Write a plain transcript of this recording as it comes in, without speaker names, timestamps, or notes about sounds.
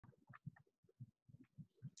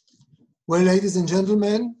Well, ladies and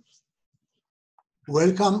gentlemen,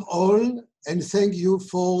 welcome all and thank you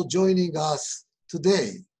for joining us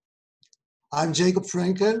today. I'm Jacob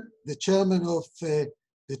Frenkel, the chairman of the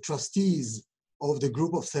trustees of the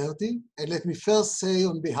Group of 30. And let me first say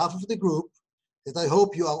on behalf of the group that I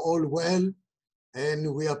hope you are all well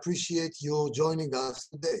and we appreciate you joining us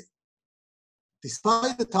today.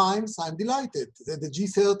 Despite the times, I'm delighted that the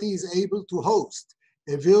G30 is able to host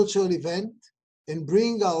a virtual event and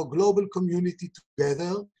bring our global community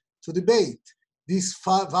together to debate this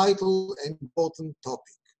vital and important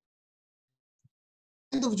topic.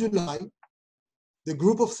 At the end of July, the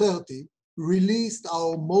Group of 30 released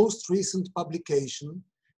our most recent publication,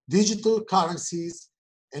 Digital Currencies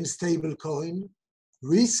and Stablecoins,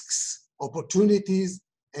 Risks, Opportunities,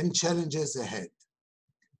 and Challenges Ahead.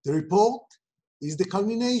 The report is the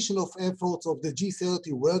culmination of efforts of the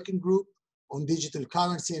G30 Working Group on Digital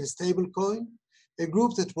Currency and Stablecoin, a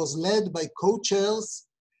group that was led by co-chairs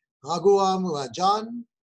Raghuram Rajan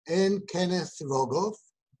and Kenneth Rogoff,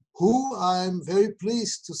 who I'm very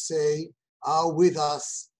pleased to say are with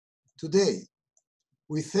us today.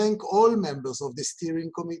 We thank all members of the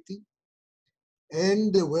steering committee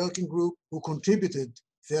and the working group who contributed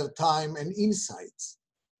their time and insights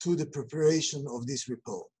to the preparation of this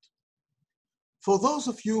report. For those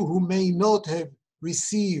of you who may not have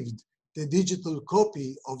received the digital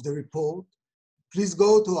copy of the report, please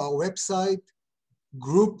go to our website,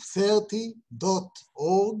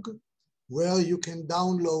 group30.org, where you can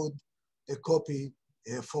download a copy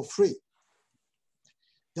for free.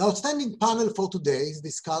 The outstanding panel for today's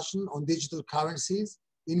discussion on digital currencies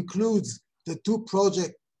includes the two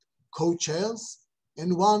project co-chairs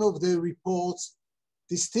and one of the report's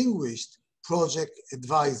distinguished project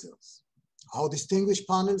advisors. Our distinguished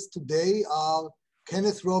panels today are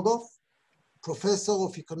Kenneth Rogoff, Professor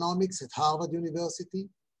of Economics at Harvard University.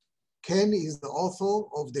 Ken is the author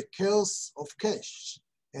of The Curse of Cash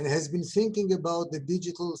and has been thinking about the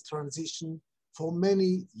digital transition for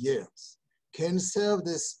many years. Ken served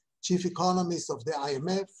as chief economist of the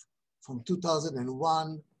IMF from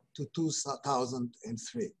 2001 to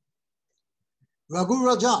 2003. Raghuram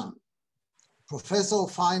Rajan, Professor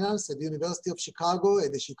of Finance at the University of Chicago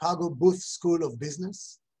at the Chicago Booth School of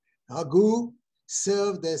Business. Raghu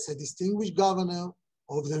served as a distinguished governor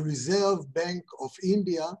of the Reserve Bank of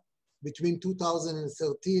India between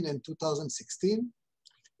 2013 and 2016.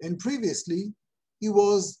 And previously, he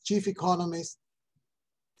was chief economist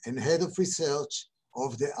and head of research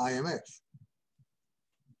of the IMF.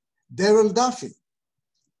 Darrell Duffie,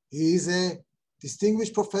 he is a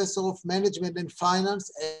distinguished professor of management and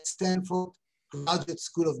finance at Stanford Graduate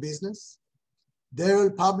School of Business.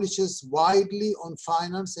 Darrell publishes widely on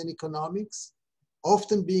finance and economics,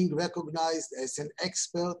 often being recognized as an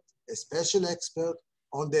expert, a special expert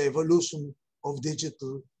on the evolution of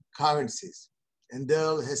digital currencies. And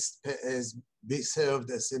Darrell has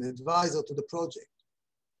served as an advisor to the project.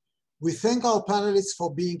 We thank our panelists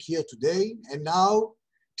for being here today and now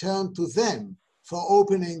turn to them for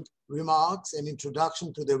opening remarks and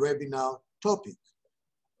introduction to the webinar topic.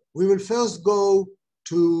 We will first go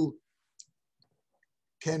to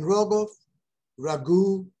Ken Rogoff,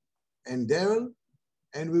 Raghu, and Darrell,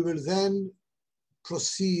 and we will then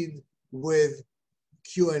proceed with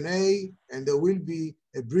Q&A, and there will be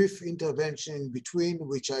a brief intervention in between,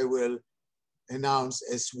 which I will announce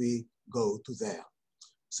as we go to there.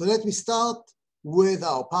 So let me start with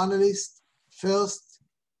our panelists. First,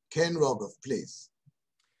 Ken Rogoff, please.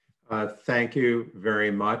 Thank you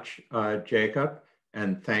very much, Jacob,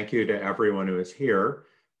 and thank you to everyone who is here.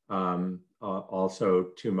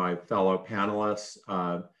 Also to my fellow panelists,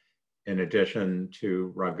 in addition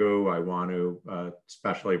to Raghu, I want to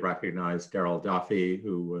especially recognize Darrell Duffie,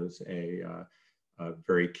 who was a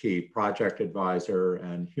very key project advisor,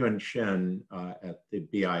 and Hyun Shin at the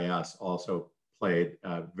BIS also played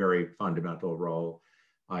a very fundamental role.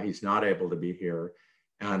 He's not able to be here.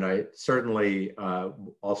 And I certainly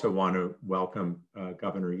also want to welcome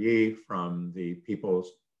Governor Yi from the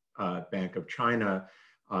People's Bank of China.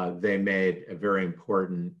 They made a very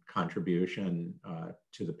important contribution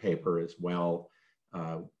to the paper as well,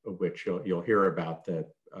 which you'll hear about. The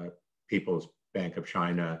People's Bank of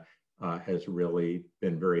China has really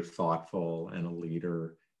been very thoughtful and a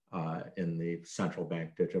leader in the central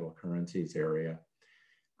bank digital currencies area.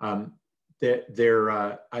 I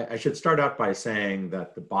should start out by saying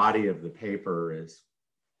that the body of the paper is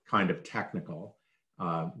kind of technical.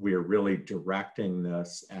 We are really directing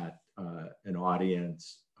this at an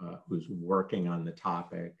audience who's working on the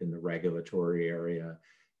topic in the regulatory area,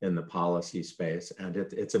 in the policy space, and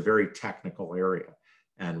it's a very technical area.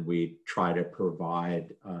 And we try to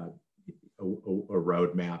provide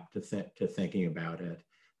roadmap to thinking about it.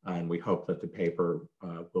 And we hope that the paper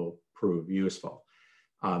will prove useful.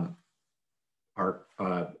 Out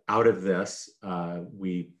of this,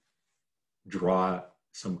 we draw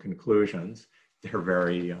some conclusions. They're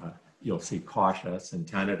very, you'll see, cautious and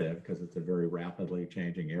tentative because it's a very rapidly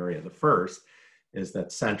changing area. The first is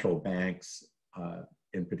that central banks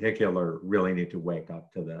in particular really need to wake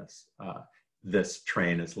up to this. This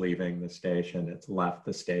train is leaving the station, it's left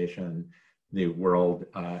the station. The world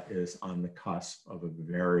is on the cusp of a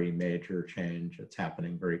very major change. It's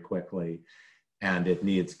happening very quickly and it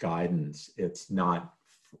needs guidance. It's not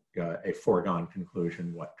a foregone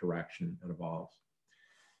conclusion what direction it evolves.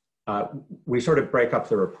 We sort of break up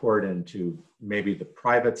the report into maybe the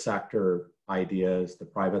private sector ideas, the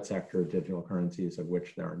private sector digital currencies, of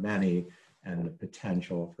which there are many, and the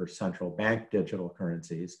potential for central bank digital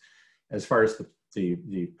currencies. As far as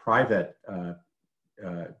the private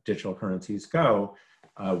digital currencies go,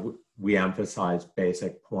 we emphasize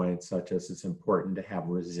basic points such as it's important to have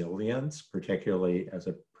resilience, particularly as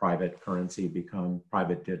a private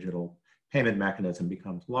digital payment mechanism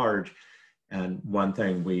becomes large. And one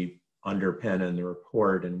thing we underpin in the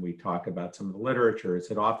report, and we talk about some of the literature, is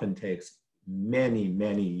it often takes many,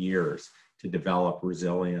 many years to develop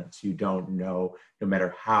resilience. You don't know, no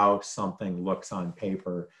matter how something looks on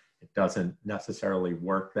paper, it doesn't necessarily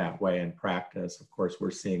work that way in practice. Of course,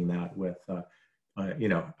 we're seeing that with, you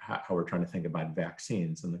know, how we're trying to think about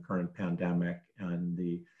vaccines in the current pandemic and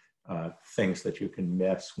the things that you can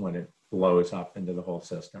miss when it blows up into the whole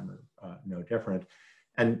system are no different.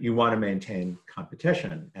 And you want to maintain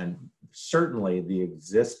competition. And certainly the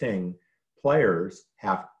existing players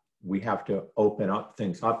we have to open up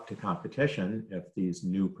things up to competition if these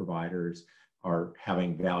new providers are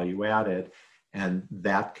having value added. And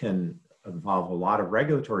that can involve a lot of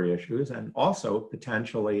regulatory issues and also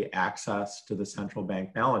potentially access to the central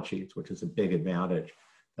bank balance sheets, which is a big advantage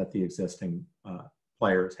that the existing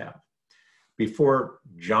players have. Before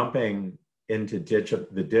jumping into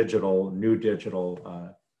new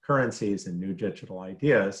digital currencies and new digital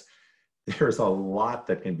ideas, there's a lot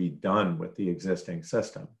that can be done with the existing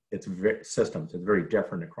system. It's very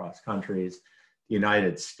different across countries. The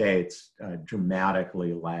United States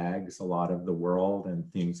dramatically lags a lot of the world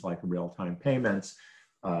and things like real-time payments.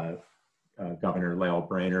 Governor Lael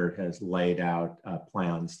Brainerd has laid out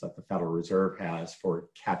plans that the Federal Reserve has for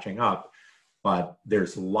catching up, but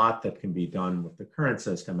there's a lot that can be done with the current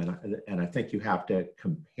system, and I think you have to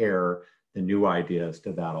compare the new ideas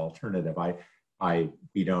to that alternative.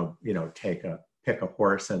 We don't, you know, pick a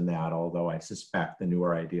horse in that, although I suspect the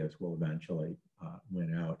newer ideas will eventually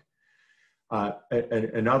win out.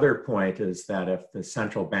 Another point is that if the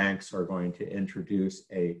central banks are going to introduce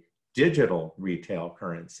a digital retail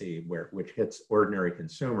currency which hits ordinary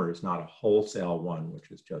consumers, not a wholesale one,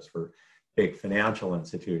 which is just for big financial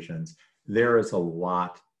institutions, there is a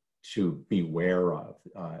lot to beware of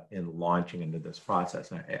in launching into this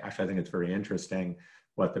process. And actually, I think it's very interesting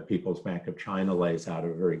what the People's Bank of China lays out,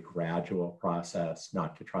 a very gradual process,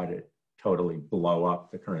 not to try to totally blow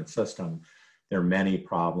up the current system. There are many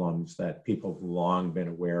problems that people have long been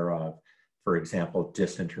aware of. For example,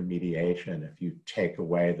 disintermediation. If you take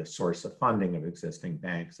away the source of funding of existing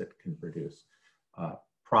banks, it can produce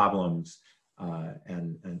problems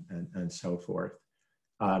and so forth.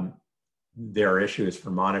 There are issues for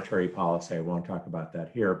monetary policy. I won't talk about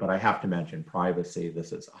that here, but I have to mention privacy.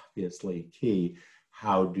 This is obviously key.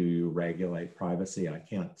 How do you regulate privacy? I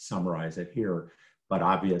can't summarize it here, but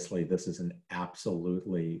obviously this is an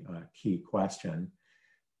absolutely key question.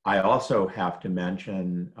 I also have to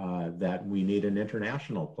mention that we need an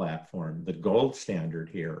international platform. The gold standard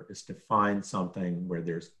here is to find something where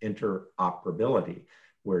there's interoperability,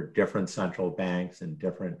 where different central banks in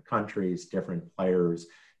different countries, different players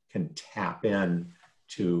can tap in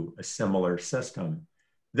to a similar system.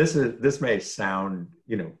 This may sound,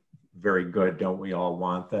 you know, very good. Don't we all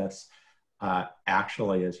want this?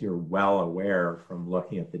 Actually, as you're well aware from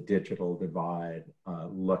looking at the digital divide,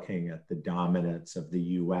 looking at the dominance of the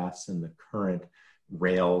US and the current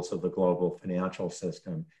rails of the global financial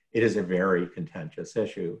system, it is a very contentious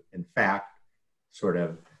issue. In fact, sort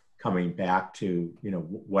of coming back to, you know,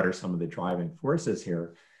 what are some of the driving forces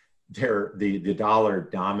here? The dollar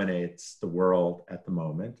dominates the world at the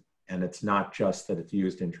moment. And it's not just that it's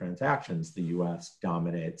used in transactions. The US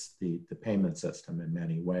dominates the payment system in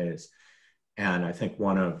many ways. And I think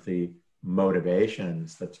one of the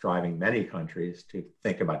motivations that's driving many countries to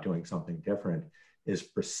think about doing something different is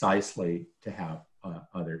precisely to have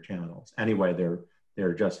other channels. Anyway,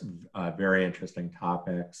 they're just very interesting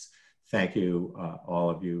topics. Thank you, all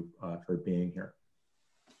of you, for being here.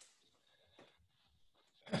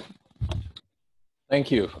 Thank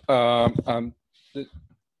you. Thank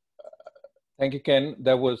you, Ken.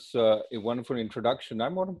 That was a wonderful introduction. I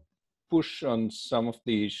want to push on some of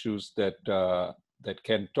the issues that that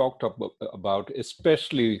Ken talked about,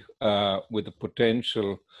 especially with the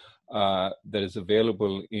potential that is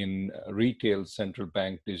available in retail central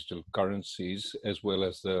bank digital currencies, as well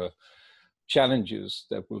as the challenges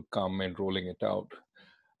that will come in rolling it out.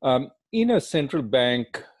 In a central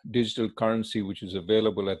bank digital currency, which is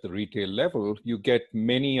available at the retail level, you get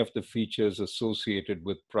many of the features associated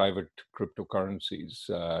with private cryptocurrencies.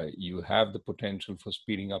 You have the potential for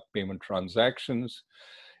speeding up payment transactions.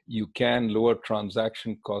 You can lower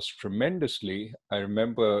transaction costs tremendously. I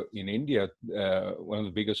remember in India, one of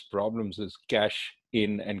the biggest problems is cash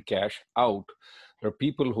in and cash out. There are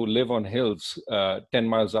people who live on hills 10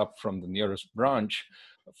 miles up from the nearest branch.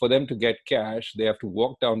 For them to get cash, they have to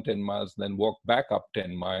walk down 10 miles, then walk back up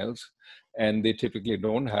 10 miles. And they typically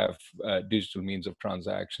don't have digital means of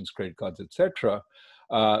transactions, credit cards, etc.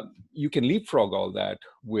 You can leapfrog all that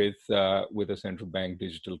with a central bank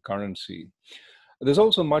digital currency. There's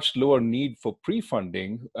also much lower need for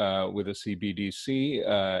pre-funding with a CBDC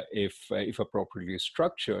if appropriately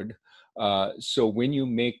structured. So when you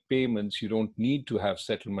make payments, you don't need to have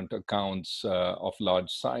settlement accounts of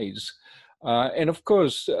large size. And of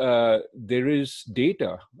course, there is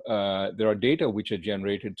data. There are data which are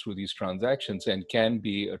generated through these transactions and can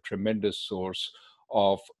be a tremendous source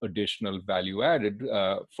of additional value added.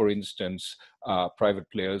 For instance, private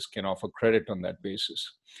players can offer credit on that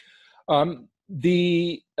basis.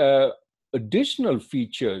 The additional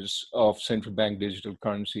features of central bank digital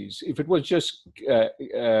currencies, if it was just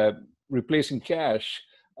replacing cash,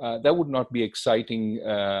 that would not be exciting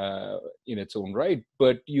in its own right,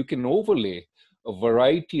 but you can overlay a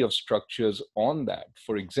variety of structures on that.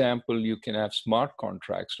 For example, you can have smart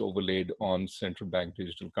contracts overlaid on central bank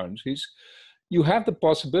digital currencies. You have the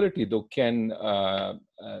possibility, though Ken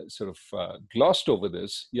glossed over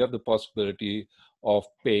this, you have the possibility of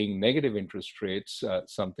paying negative interest rates,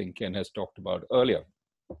 something Ken has talked about earlier.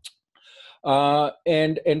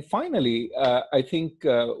 And finally, I think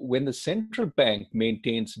when the central bank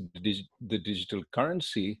maintains the digital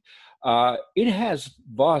currency, it has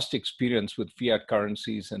vast experience with fiat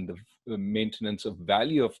currencies and the maintenance of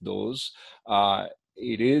value of those.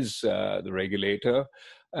 It is the regulator.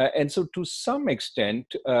 And so to some extent,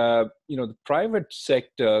 the private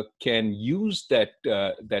sector can use that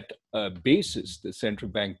basis, the central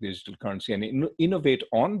bank digital currency, and innovate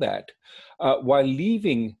on that while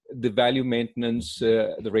leaving the value maintenance,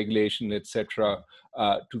 the regulation, etc.,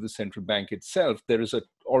 to the central bank itself. There is a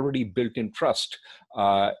already built-in trust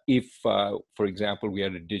if, for example, we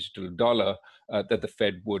had a digital dollar, that the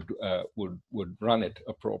Fed would run it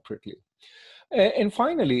appropriately. And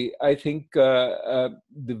finally, I think the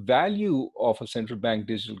value of a central bank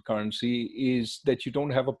digital currency is that you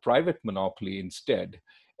don't have a private monopoly instead,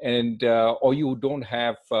 and or you don't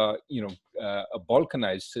have a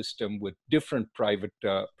balkanized system with different private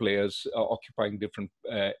players occupying different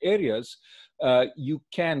areas. You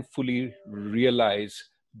can fully realize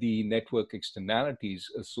the network externalities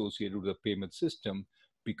associated with a payment system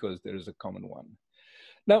because there is a common one.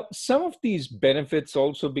 Now, some of these benefits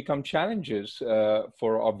also become challenges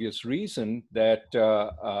for obvious reason that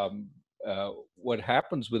what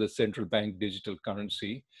happens with a central bank digital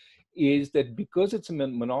currency is that because it's a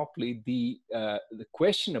monopoly, the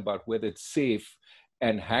question about whether it's safe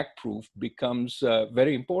and hack-proof becomes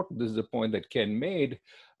very important. This is a point that Ken made.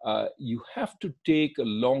 You have to take a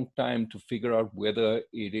long time to figure out whether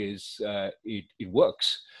it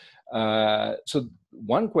works. So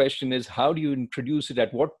one question is, how do you introduce it?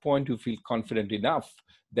 At what point do you feel confident enough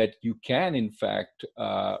that you can, in fact,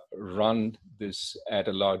 run this at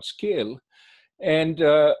a large scale? And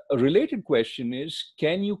a related question is,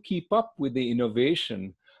 can you keep up with the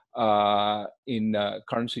innovation in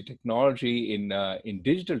currency technology, in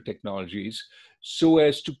digital technologies, so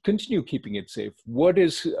as to continue keeping it safe? What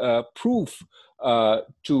is proof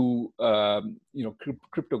to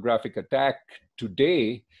cryptographic attack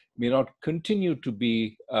today may not continue to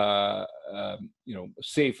be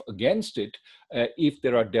safe against it if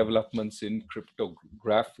there are developments in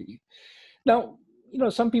cryptography. Now,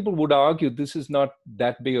 some people would argue this is not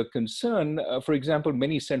that big a concern. For example,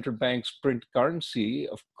 many central banks print currency.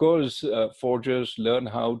 Of course, forgers learn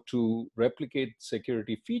how to replicate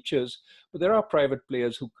security features, but there are private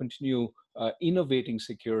players who continue innovating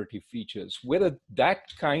security features. Whether that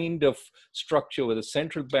kind of structure where the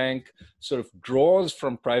central bank sort of draws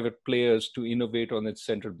from private players to innovate on its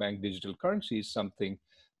central bank digital currency is something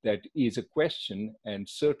that is a question, and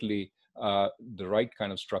certainly the right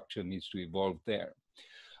kind of structure needs to evolve there.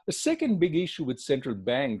 The second big issue with central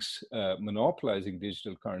banks monopolizing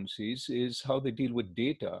digital currencies is how they deal with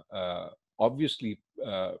data. Obviously,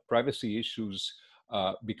 privacy issues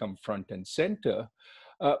become front and center,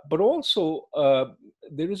 but also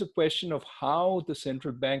there is a question of how the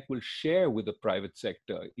central bank will share with the private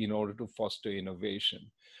sector in order to foster innovation.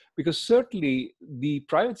 Because certainly the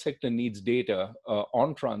private sector needs data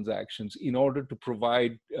on transactions in order to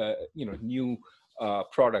provide new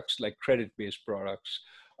products like credit-based products.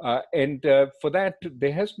 For that,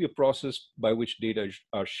 there has to be a process by which data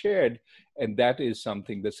are shared, and that is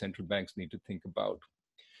something that central banks need to think about.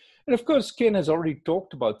 And of course, Ken has already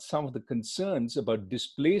talked about some of the concerns about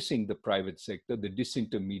displacing the private sector, the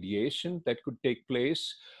disintermediation that could take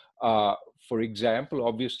place. For example,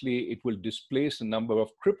 obviously, it will displace a number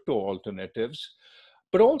of crypto alternatives.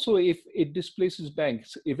 But also, if it displaces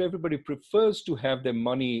banks, if everybody prefers to have their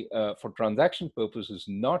money for transaction purposes,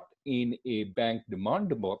 not in a bank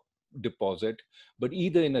demand deposit, but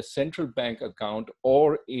either in a central bank account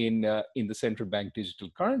or in the central bank digital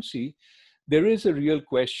currency, there is a real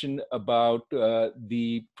question about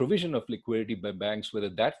the provision of liquidity by banks, whether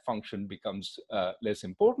that function becomes less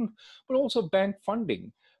important, but also bank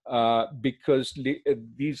funding. Because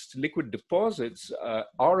these liquid deposits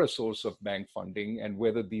are a source of bank funding, and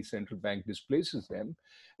whether the central bank displaces them.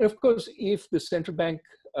 And of course, if the central bank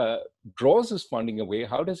draws this funding away,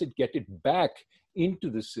 how does it get it back into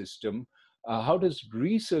the system? How does it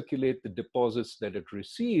recirculate the deposits that it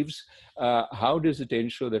receives? How does it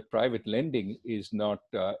ensure that private lending is not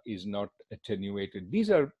attenuated? These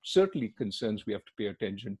are certainly concerns we have to pay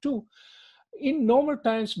attention to. In normal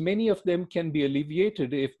times, many of them can be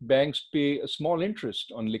alleviated if banks pay a small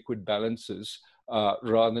interest on liquid balances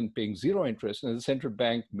rather than paying zero interest. And the central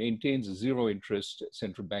bank maintains a zero interest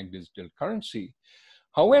central bank digital currency.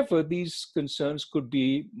 However, these concerns could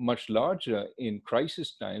be much larger in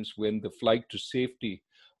crisis times when the flight to safety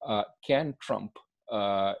can trump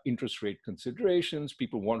interest rate considerations.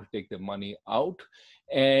 People want to take their money out.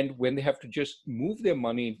 And when they have to just move their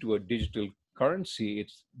money into a digital currency,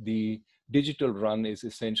 the digital run is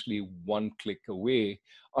essentially one click away,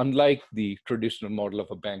 unlike the traditional model of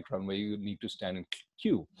a bank run where you need to stand in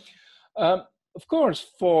queue. Of course,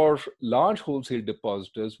 for large wholesale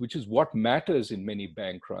depositors, which is what matters in many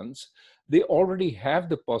bank runs, they already have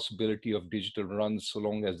the possibility of digital runs so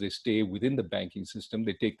long as they stay within the banking system.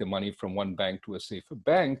 They take the money from one bank to a safer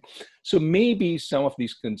bank. So maybe some of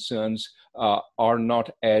these concerns are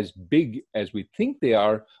not as big as we think they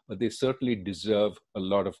are, but they certainly deserve a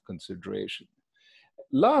lot of consideration.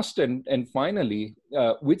 Last and finally,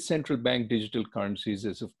 with central bank digital currencies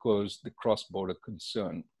is, of course, the cross-border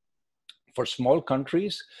concern. For small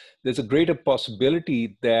countries, there's a greater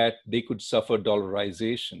possibility that they could suffer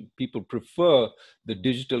dollarization. People prefer the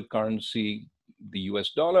digital currency, the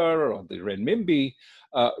US dollar or the renminbi,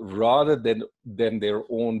 rather than their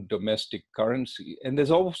own domestic currency. And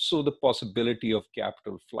there's also the possibility of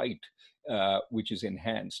capital flight, which is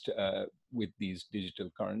enhanced with these digital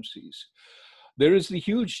currencies. There is the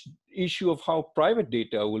huge issue of how private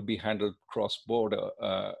data will be handled cross-border.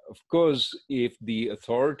 Of course, if the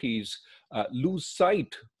authorities lose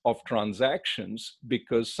sight of transactions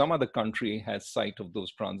because some other country has sight of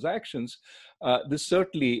those transactions, this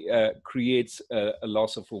certainly creates a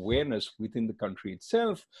loss of awareness within the country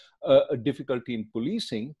itself, a difficulty in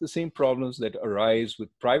policing the same problems that arise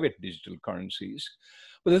with private digital currencies.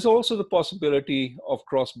 But there's also the possibility of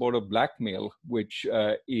cross-border blackmail, which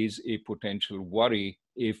is a potential worry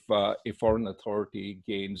if a foreign authority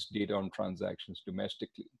gains data on transactions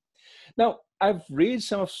domestically. Now, I've raised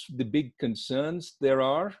some of the big concerns there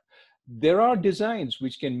are. There are designs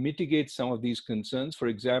which can mitigate some of these concerns. For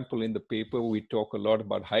example, in the paper, we talk a lot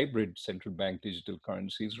about hybrid central bank digital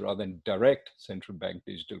currencies rather than direct central bank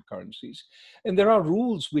digital currencies. And there are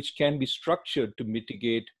rules which can be structured to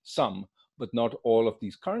mitigate some, but not all of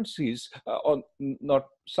these currencies, or not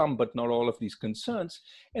some, but not all of these concerns.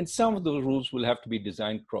 And some of those rules will have to be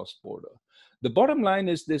designed cross-border. The bottom line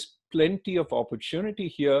is there's plenty of opportunity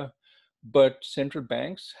here, but central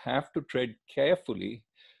banks have to tread carefully.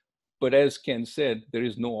 But as Ken said, there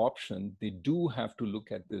is no option. They do have to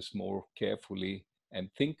look at this more carefully and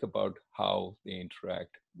think about how they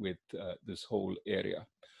interact with this whole area.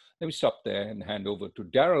 Let me stop there and hand over to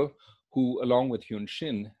Darrell, who, along with Hyun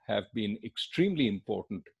Shin, have been extremely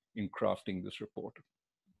important in crafting this report.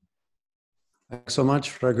 Thanks so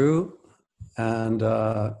much, Raghu, and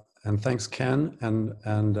thanks, Ken,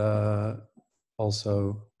 and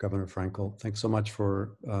also Governor Frenkel. Thanks so much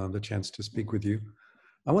for the chance to speak with you.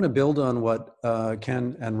 I want to build on what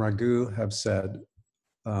Ken and Raghu have said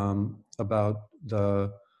about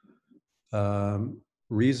the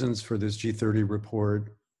reasons for this G30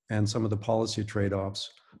 report and some of the policy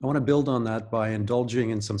trade-offs, I want to build on that by indulging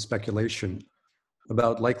in some speculation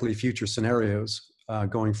about likely future scenarios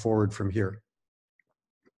going forward from here.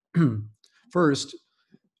 First,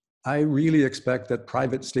 I really expect that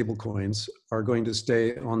private stablecoins are going to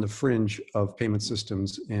stay on the fringe of payment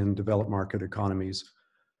systems in developed market economies,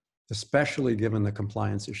 especially given the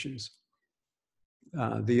compliance issues.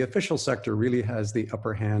 The official sector really has the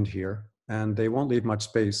upper hand here, and they won't leave much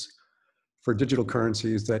space for digital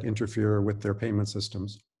currencies that interfere with their payment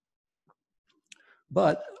systems.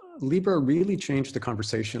 But Libra really changed the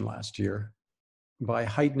conversation last year by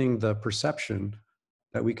heightening the perception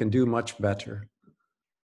that we can do much better.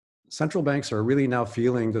 Central banks are really now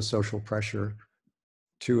feeling the social pressure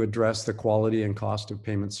to address the quality and cost of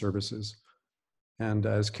payment services. And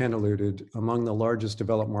as Ken alluded, among the largest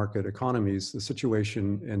developed market economies, the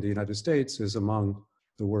situation in the United States is among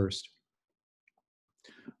the worst.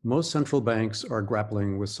 Most central banks are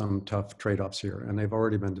grappling with some tough trade-offs here, and they've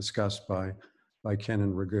already been discussed by Ken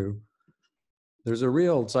and Raghu. There's a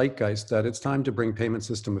real zeitgeist that it's time to bring payment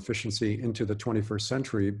system efficiency into the 21st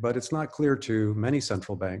century, but it's not clear to many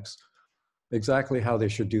central banks exactly how they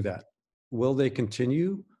should do that. Will they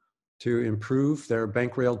continue to improve their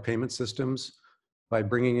bank-railed payment systems by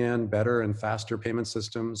bringing in better and faster payment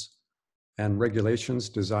systems and regulations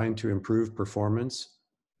designed to improve performance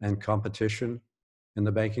and competition in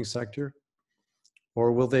the banking sector?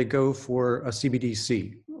 Or will they go for a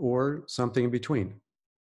CBDC or something in between?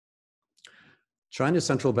 China's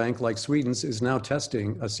central bank, like Sweden's, is now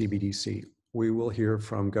testing a CBDC. We will hear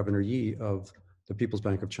from Governor Yi of the People's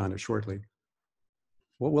Bank of China shortly.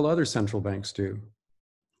 What will other central banks do?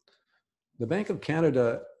 The Bank of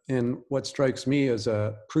Canada, in what strikes me as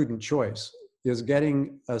a prudent choice, is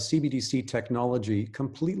getting a CBDC technology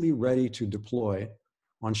completely ready to deploy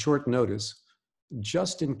on short notice,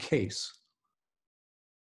 just in case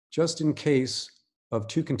of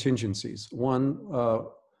two contingencies. One,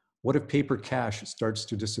 what if paper cash starts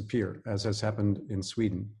to disappear, as has happened in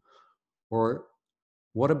Sweden? Or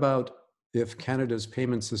what about if Canada's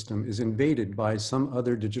payment system is invaded by some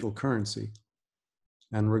other digital currency?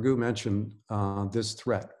 And Raghu mentioned this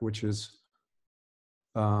threat, which is,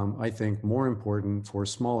 I think, more important for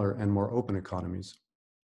smaller and more open economies.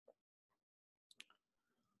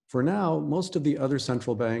 For now, most of the other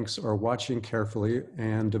central banks are watching carefully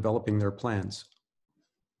and developing their plans.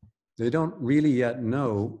 They don't really yet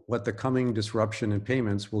know what the coming disruption in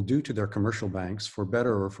payments will do to their commercial banks, for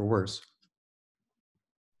better or for worse.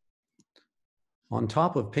 On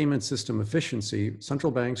top of payment system efficiency,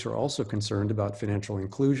 central banks are also concerned about financial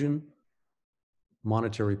inclusion,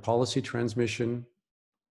 monetary policy transmission,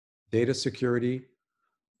 data security,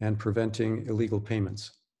 and preventing illegal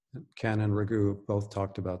payments. Ken and Raghu both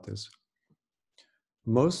talked about this.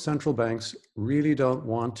 Most central banks really don't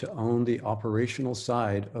want to own the operational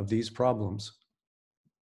side of these problems.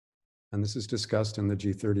 And this is discussed in the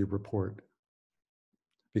G30 report.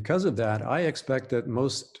 Because of that, I expect that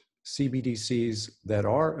most CBDCs that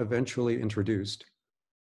are eventually introduced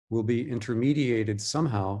will be intermediated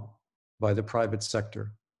somehow by the private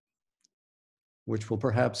sector, which will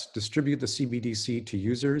perhaps distribute the CBDC to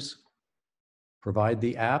users, provide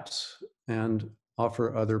the apps, and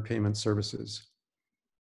offer other payment services.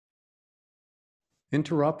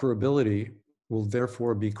 Interoperability will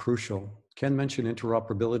therefore be crucial. Ken mentioned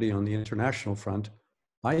interoperability on the international front.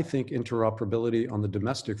 I think interoperability on the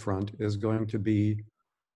domestic front is going to be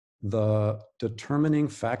the determining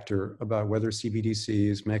factor about whether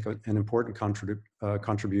CBDCs make an important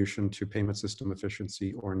contribution to payment system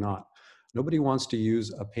efficiency or not. Nobody wants to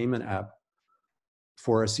use a payment app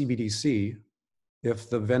for a CBDC if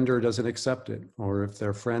the vendor doesn't accept it, or if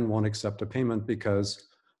their friend won't accept a payment because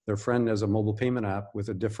their friend has a mobile payment app with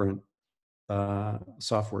a different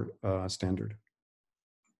software standard.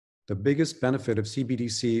 The biggest benefit of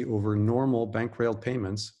CBDC over normal bank-railed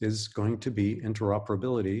payments is going to be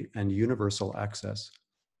interoperability and universal access.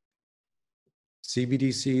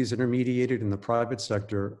 CBDCs intermediated in the private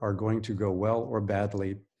sector are going to go well or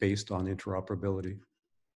badly based on interoperability.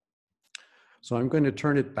 So I'm going to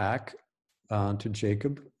turn it back to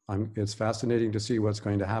Jacob. It's fascinating to see what's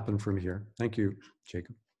going to happen from here. Thank you,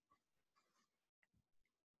 Jacob.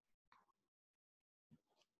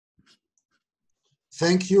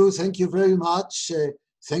 Thank you very much.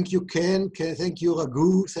 Thank you, Ken. Thank you,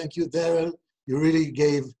 Raghu. Thank you, Darrell. You really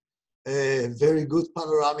gave a very good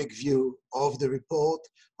panoramic view of the report,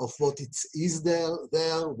 of what is there,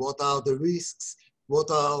 what are the risks,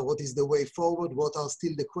 what is the way forward, what are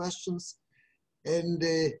still the questions. And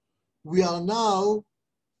we are now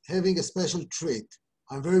having a special treat.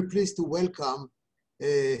 I'm very pleased to welcome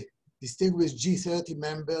distinguished G30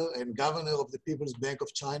 member and governor of the People's Bank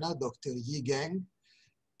of China, Dr. Yi Gang,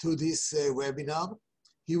 to this webinar.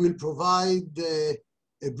 He will provide a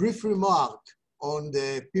brief remark on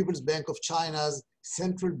the People's Bank of China's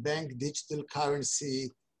central bank digital currency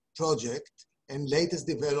project and latest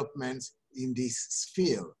developments in this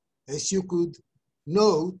sphere. As you could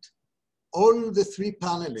note, all the three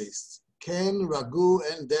panelists, Ken, Raghu,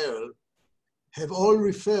 and Darrell, have all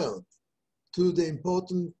referred to the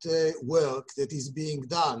important work that is being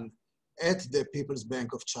done at the People's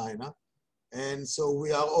Bank of China. And so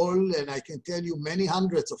we are all, and I can tell you many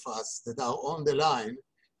hundreds of us that are on the line,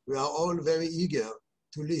 we are all very eager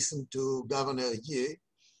to listen to Governor Yi.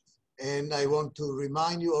 And I want to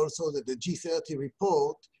remind you also that the G30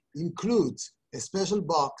 report includes a special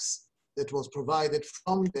box that was provided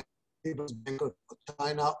from the People's Bank of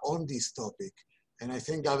China on this topic. And I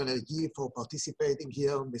thank Governor Yi for participating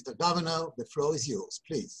here. Mr. Governor, the floor is yours,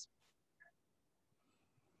 please.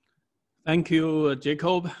 Thank you,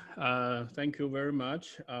 Jacob. Thank you very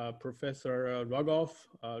much, Professor Rogoff,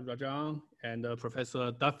 Rajan, and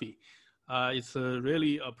Professor Duffie. It's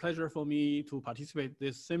really a pleasure for me to participate in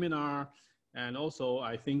this seminar. And also,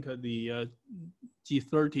 I think the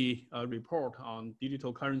G30 report on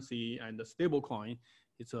digital currency and the stablecoin,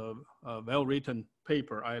 it's a well-written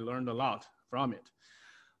paper. I learned a lot from it.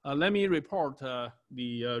 Let me report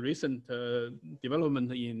the recent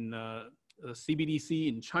development in CBDC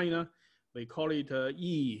in China. We call it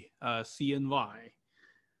eCNY.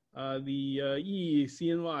 The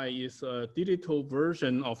eCNY is a digital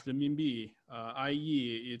version of renminbi,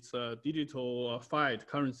 i.e. it's a digital fiat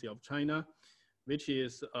currency of China, which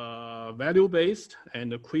is value-based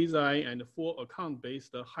and quasi and full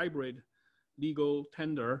account-based hybrid legal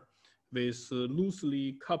tender with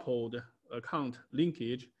loosely coupled account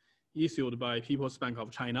linkage issued by People's Bank of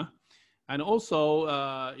China. And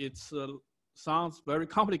also it sounds very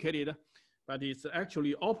complicated, but it's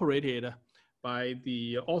actually operated by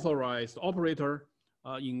the authorized operator,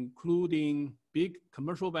 including big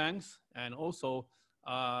commercial banks and also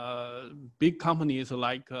big companies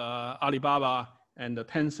like Alibaba and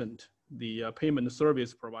Tencent, the payment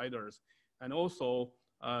service providers, and also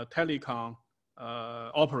telecom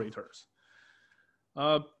operators.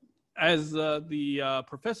 As the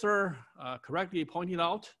professor correctly pointed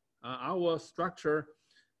out, our structure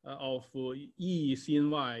of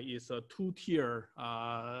eCNY is a two-tier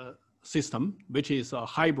system, which is a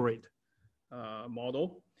hybrid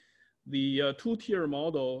model. The two-tier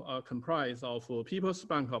model comprised of People's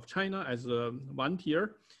Bank of China as one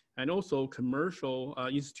tier, and also commercial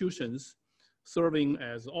institutions serving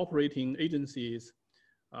as operating agencies,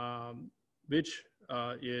 which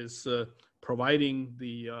is providing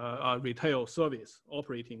the retail service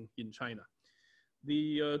operating in China.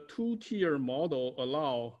 The two-tier model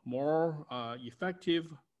allow more effective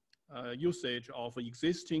usage of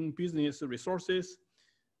existing business resources,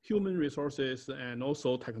 human resources, and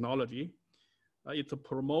also technology. It's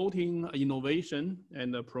promoting innovation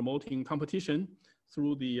and promoting competition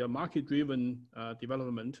through the market-driven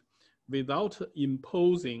development without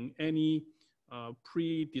imposing any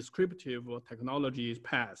pre-descriptive technology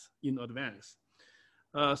path in advance.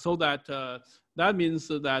 So that that means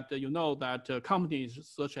that you know that companies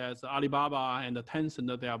such as Alibaba and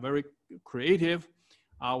Tencent, they are very creative.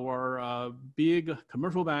 Our big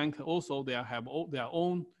commercial bank also, they have their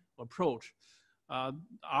own approach.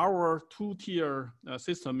 Our two-tier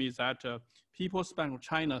system is that People's Bank of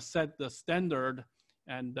China set the standard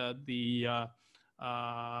and the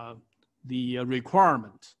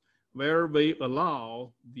requirement, where we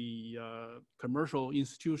allow the commercial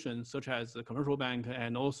institutions such as the commercial bank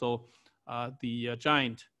and also the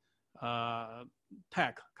giant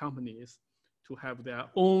tech companies to have their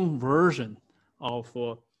own version of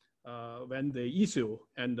when they issue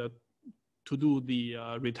and to do the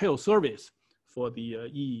retail service for the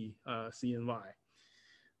eCNY.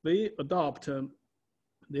 We adopt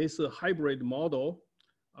this hybrid model,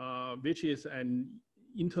 which is an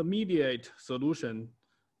intermediate solution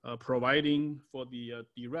providing for the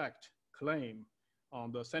direct claim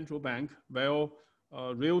on the central bank, while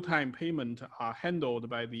real-time payment are handled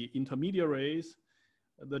by the intermediaries.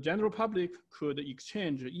 The general public could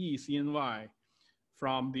exchange eCNY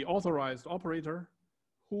from the authorized operator,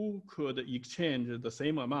 who could exchange the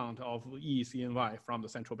same amount of eCNY from the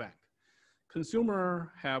central bank. Consumers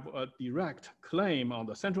have a direct claim on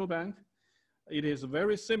the central bank. It is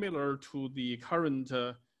very similar to the current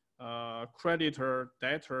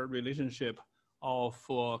creditor-debtor relationship of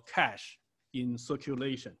cash in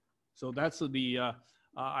circulation. So that's the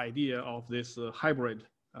idea of this hybrid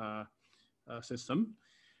system.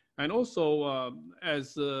 And also,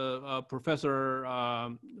 as Professor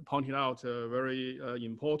pointed out, a very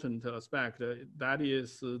important aspect, that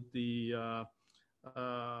is the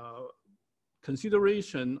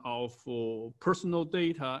consideration of personal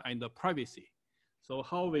data and the privacy. So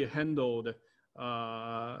how we handled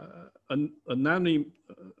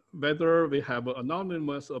whether we have an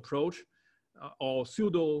anonymous approach or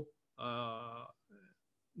pseudo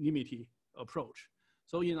anonymity approach.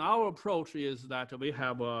 So in our approach is that we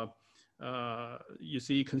have, you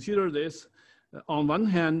see, consider this. On one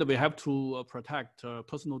hand, we have to protect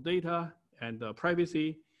personal data and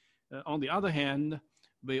privacy. On the other hand,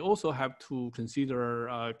 we also have to consider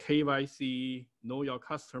KYC, know your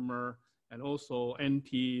customer, and also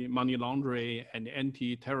anti-money laundering and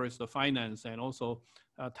anti-terrorist finance, and also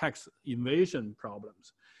tax evasion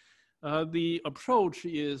problems. The approach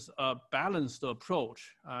is a balanced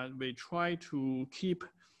approach. We try to keep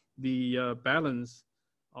the balance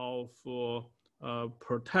of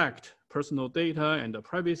protect personal data and the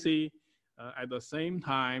privacy. At the same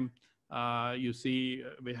time, you see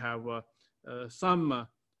we have some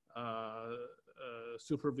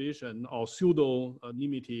supervision or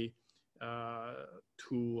pseudo-anonymity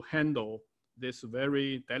to handle this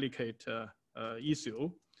very delicate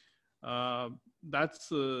issue.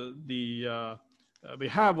 That's we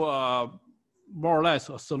have more or less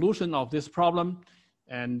a solution of this problem,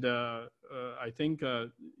 and I think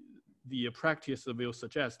the practice will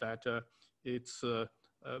suggest that it's a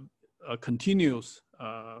continuous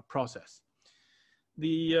process.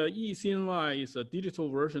 The e-CNY is a digital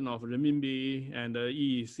version of renminbi, and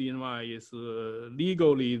e-CNY is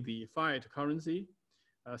legally the fiat currency,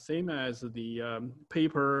 same as the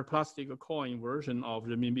paper plastic coin version of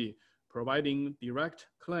renminbi, providing direct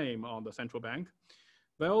claim on the central bank.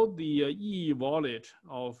 Well, the e-wallet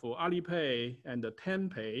of Alipay and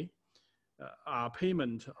Tenpay are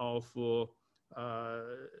payment of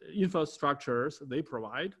infrastructures they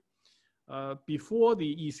provide. Before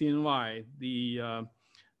the e-CNY, the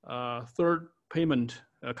third payment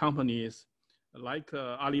companies like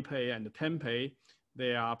Alipay and Tenpay,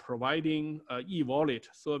 they are providing e-wallet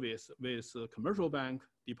service with commercial bank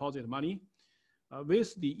deposit money.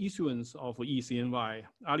 With the issuance of e-CNY,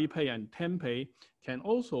 Alipay and Tenpay can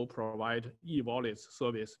also provide e-wallet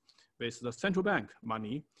service with the central bank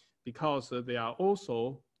money, because they are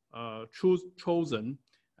also chosen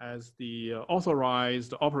as the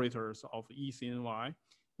authorized operators of e-CNY.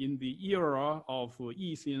 In the era of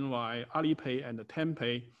e-CNY, Alipay and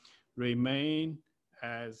Tenpay remain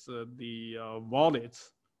as the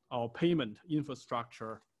wallets or payment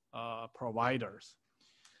infrastructure providers.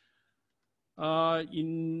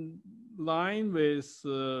 In line with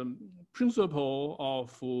principle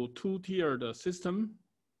of two-tiered system,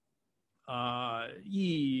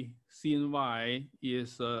 e-CNY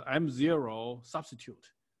is M0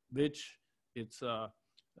 substitute, which it's a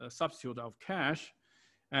substitute of cash.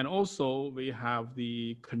 And also we have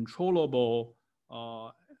the controllable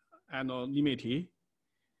anonymity.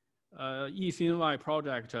 e-CNY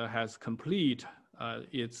project has complete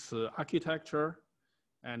its architecture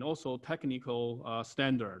and also technical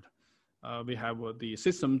standard. We have the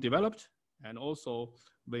system developed, and also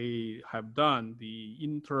we have done the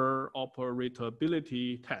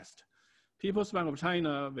interoperability test. People's Bank of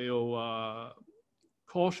China will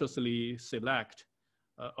cautiously select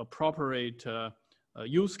appropriate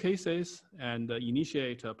use cases and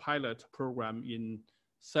initiate a pilot program in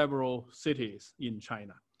several cities in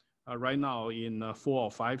China. Right now in 4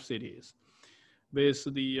 or 5 cities. With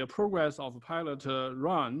the progress of pilot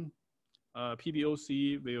run,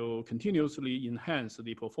 PBOC will continuously enhance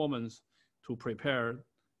the performance to prepare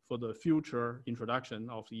for the future introduction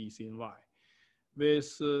of the e-CNY.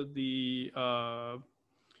 With the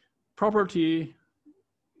property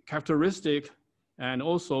characteristic and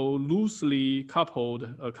also loosely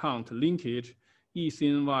coupled account linkage,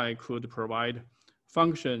 e-CNY could provide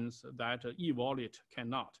functions that e-wallet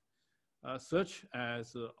cannot, such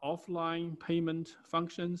as offline payment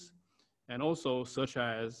functions, and also such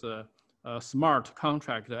as smart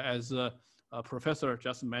contract, as a professor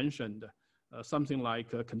just mentioned, something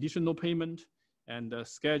like conditional payment and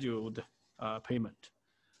scheduled payment.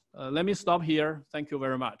 Let me stop here. Thank you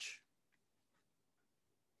very much.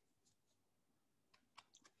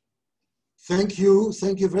 Thank you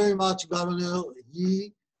very much, Governor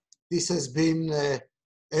Yi. This has been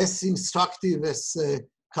as instructive as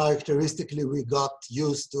characteristically we got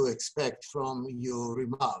used to expect from your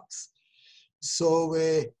remarks. So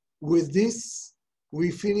with this,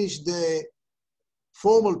 we finish the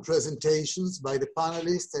formal presentations by the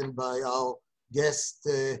panelists and by our guest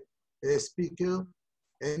speaker.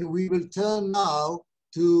 And we will turn now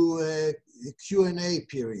to the Q&A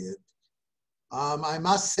period. I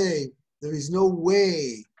must say, there is no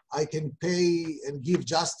way I can pay and give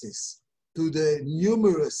justice to the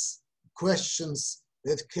numerous questions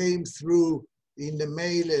that came through in the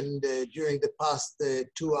mail and during the past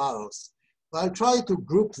 2 hours. But I'll try to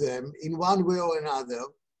group them in one way or another,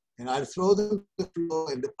 and I'll throw them to the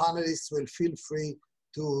floor, and the panelists will feel free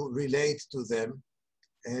to relate to them,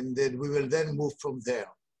 and then we will then move from there.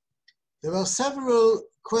 There are several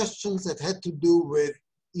questions that had to do with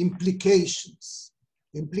implications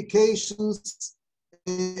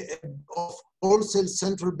of wholesale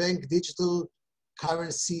central bank digital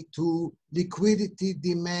currency to liquidity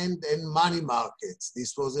demand and money markets.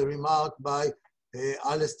 This was a remark by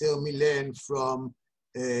Alastair Millen from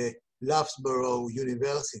Loughborough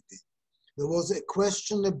University. There was a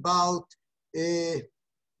question about to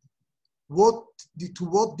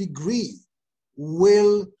what degree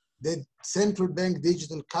will the central bank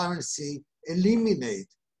digital currency eliminate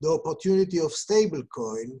the opportunity of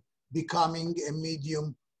stablecoin becoming a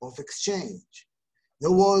medium of exchange.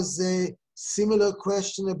 There was a similar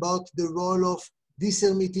question about the role of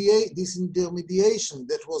disintermediation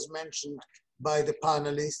that was mentioned by the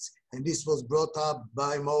panelists, and this was brought up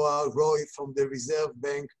by Moa Roy from the Reserve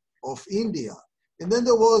Bank of India. And then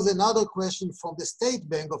there was another question from the State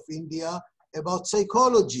Bank of India about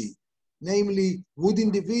psychology. Namely, would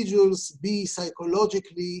individuals be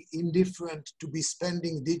psychologically indifferent to be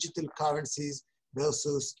spending digital currencies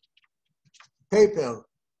versus paper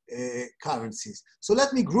currencies? So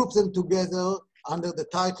let me group them together under the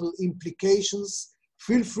title implications.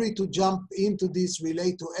 Feel free to jump into this,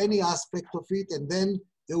 relate to any aspect of it, and then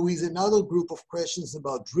there is another group of questions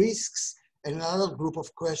about risks and another group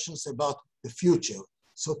of questions about the future.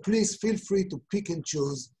 So please feel free to pick and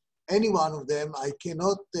choose any one of them. I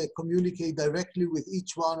cannot communicate directly with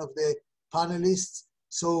each one of the panelists.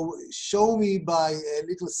 So show me by a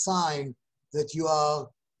little sign that you are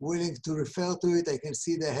willing to refer to it. I can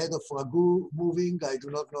see the head of Raghu moving. I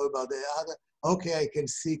do not know about the other. Okay, I can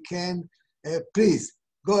see Ken. Please,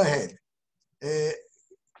 go ahead.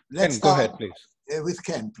 Let's Ken, go ahead, please. With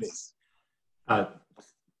Ken, please.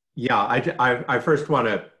 Yeah, I first want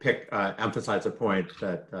to emphasize a point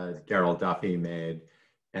that Darrell Duffie made,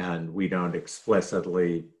 and we don't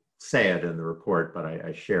explicitly say it in the report, but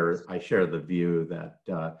I share the view that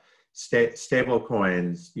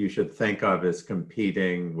stablecoins you should think of as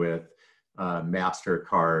competing with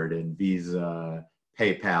MasterCard and Visa,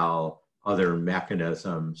 PayPal, other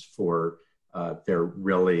mechanisms for they're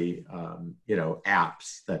really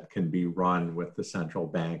apps that can be run with the central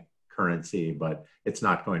bank currency, but it's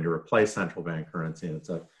not going to replace central bank currency. And it's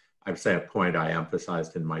I'd say a point I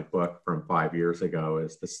emphasized in my book from 5 years ago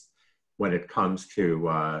is this: when it comes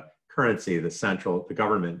to currency, the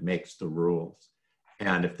government makes the rules.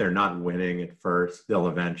 And if they're not winning at first, they'll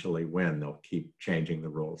eventually win. They'll keep changing the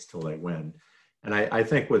rules till they win. And I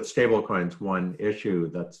think with stablecoins, one issue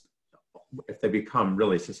that's, if they become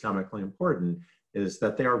really systemically important, is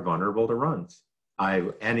that they are vulnerable to runs.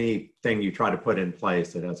 Anything you try to put in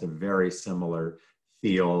place that has a very similar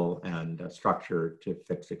feel and structure to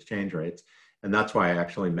fixed exchange rates. And that's why I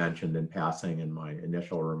actually mentioned in passing in my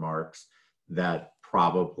initial remarks that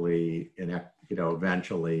probably,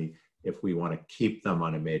 eventually, if we want to keep them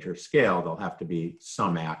on a major scale, there'll have to be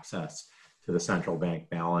some access to the central bank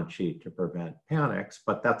balance sheet to prevent panics,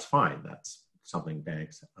 but that's fine. That's something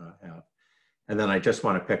banks have. And then I just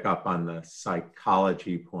want to pick up on the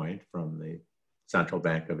psychology point from the Central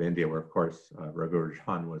Bank of India, where of course Raghuram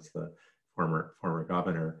Rajan was the former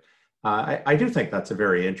governor. I do think that's a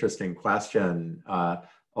very interesting question.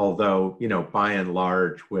 Although, by and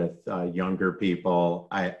large with younger people,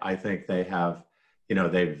 I think they have,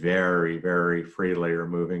 they very, very freely are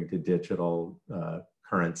moving to digital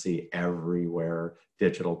currency everywhere,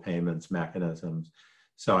 digital payments mechanisms.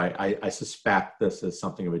 So I suspect this is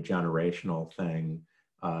something of a generational thing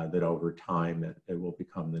that over time it will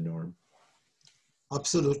become the norm.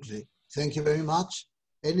 Absolutely. Thank you very much.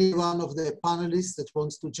 Any one of the panelists that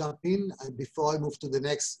wants to jump in before I move to the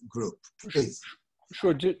next group, please.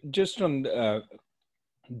 Sure. Just on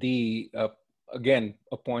again,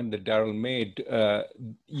 a point that Darrell made,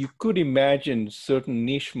 you could imagine certain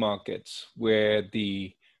niche markets where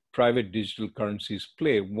the private digital currencies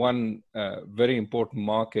play. One very important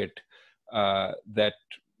market that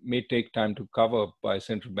may take time to cover by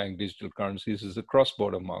central bank digital currencies is the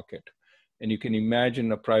cross-border market. And you can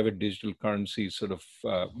imagine a private digital currency sort of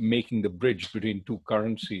making the bridge between two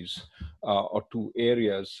currencies or two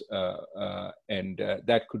areas, and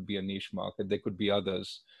that could be a niche market. There could be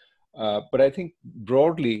others. But I think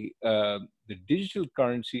broadly, the digital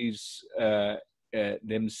currencies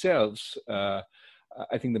themselves,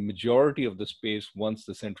 I think the majority of the space, once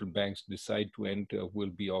the central banks decide to enter, will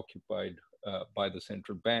be occupied by the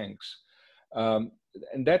central banks.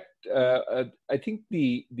 And that, I think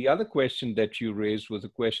the other question that you raised was a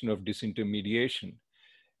question of disintermediation.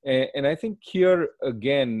 And I think here,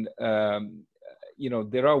 again, you know,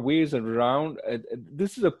 there are ways around.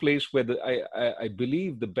 This is a place where I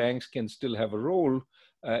believe the banks can still have a role.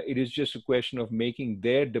 It is just a question of making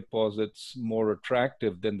their deposits more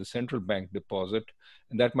attractive than the central bank deposit.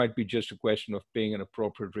 And that might be just a question of paying an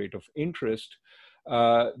appropriate rate of interest.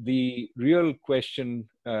 The real question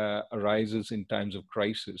arises in times of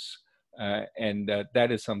crisis. And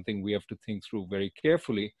that is something we have to think through very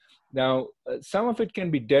carefully. Now, some of it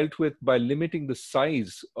can be dealt with by limiting the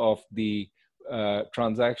size of the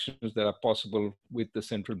transactions that are possible with the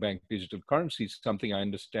central bank digital currencies, something I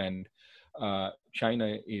understand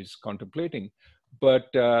China is contemplating. But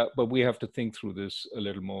we have to think through this a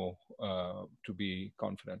little more to be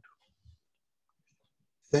confident.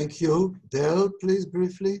 Thank you. Darrell, please,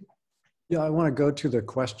 briefly. Yeah, I want to go to the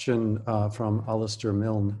question from Alistair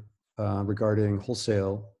Milne regarding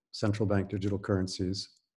wholesale central bank digital currencies.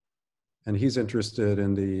 And he's interested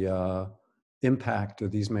in the impact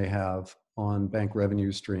that these may have on bank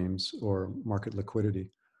revenue streams or market liquidity.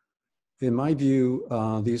 In my view,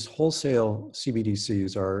 these wholesale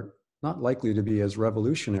CBDCs are not likely to be as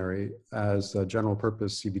revolutionary as the general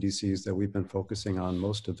purpose CBDCs that we've been focusing on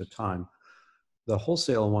most of the time. The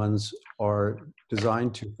wholesale ones are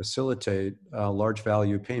designed to facilitate large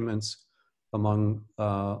value payments among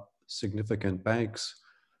significant banks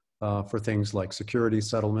for things like security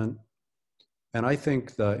settlement. And I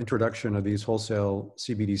think the introduction of these wholesale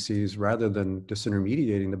CBDCs, rather than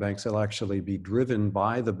disintermediating the banks, they'll actually be driven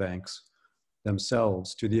by the banks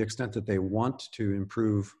themselves to the extent that they want to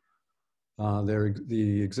improve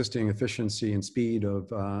the existing efficiency and speed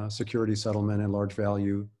of security settlement and large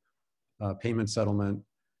value payment settlement.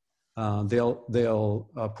 They'll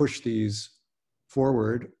push these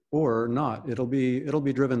forward or not. It'll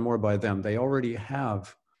be driven more by them. They already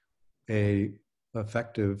have a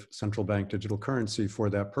effective central bank digital currency for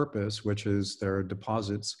that purpose, which is their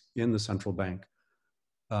deposits in the central bank.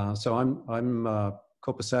 So I'm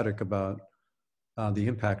copacetic about the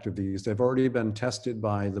impact of these. They've already been tested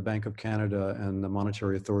by the Bank of Canada and the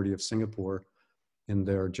Monetary Authority of Singapore in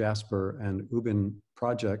their Jasper and Ubin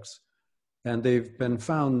projects. And they've been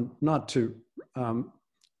found not to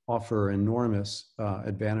offer enormous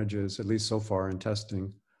advantages, at least so far in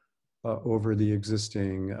testing, over the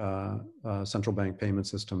existing central bank payment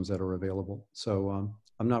systems that are available. So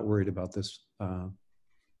I'm not worried about this.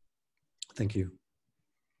 Thank you.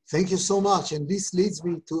 Thank you so much. And this leads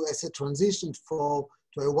me to, as a transition, to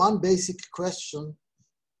one basic question,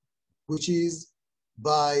 which is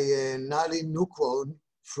by Nalin Nukwon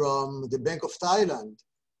from the Bank of Thailand.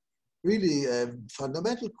 Really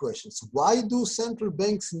fundamental questions. Why do central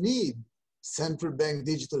banks need central bank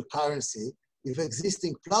digital currency if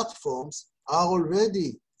existing platforms are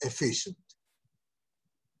already efficient?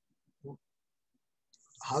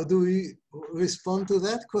 How do we respond to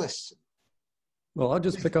that question? Well, I'll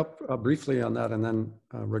just pick up briefly on that, and then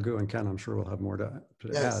Raghu and Ken, I'm sure we'll have more to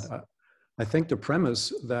Yes. add. I think the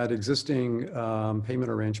premise that existing payment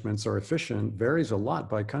arrangements are efficient varies a lot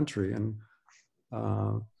by country. And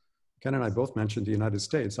Ken and I both mentioned the United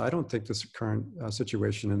States. I don't think this current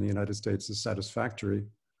situation in the United States is satisfactory.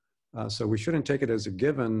 So we shouldn't take it as a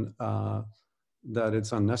given that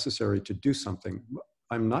it's unnecessary to do something.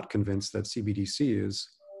 I'm not convinced that CBDC is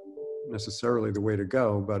necessarily the way to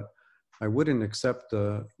go, but I wouldn't accept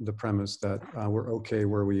the premise that we're okay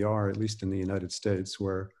where we are, at least in the United States,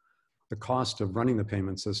 where the cost of running the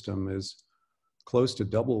payment system is close to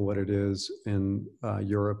double what it is in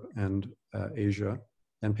Europe and Asia.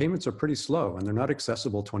 And payments are pretty slow, and they're not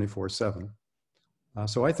accessible 24/7.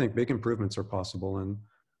 So I think big improvements are possible, and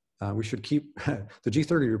we should keep, the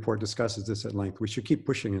G30 report discusses this at length, we should keep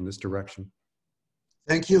pushing in this direction.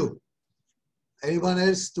 Thank you. Anyone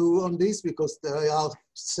else on this? Because there are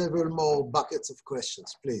several more buckets of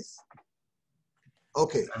questions, please.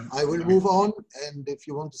 Okay, I will move on, and if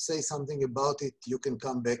you want to say something about it, you can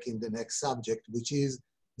come back in the next subject, which is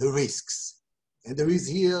the risks. And there is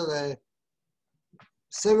here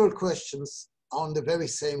several questions on the very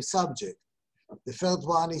same subject. The third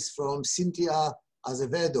one is from Cynthia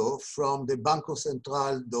Azevedo from the Banco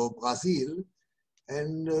Central do Brasil.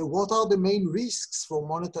 And what are the main risks for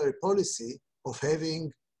monetary policy of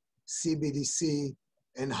having CBDC,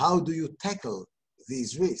 and how do you tackle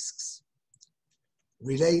these risks?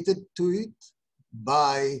 Related to it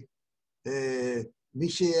by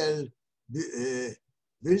Michael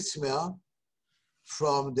Wilsmer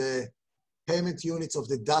from the payment units of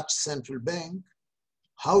the Dutch central bank,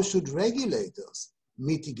 how should regulators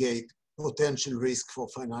mitigate potential risk for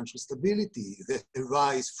financial stability that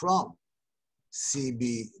arise from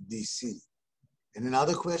CBDC? And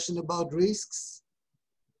another question about risks.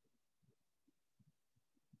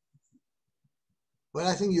 Well,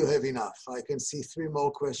 I think you have enough. I can see 3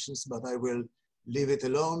 more questions, but I will leave it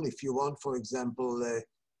alone. If you want, for example,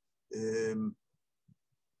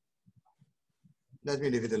 let me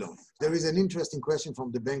leave it alone. There is an interesting question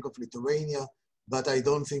from the Bank of Lithuania, but I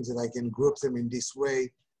don't think that I can group them in this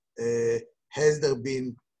way. Is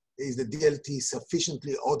the DLT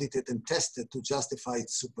sufficiently audited and tested to justify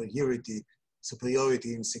its superiority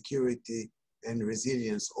in security and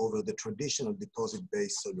resilience over the traditional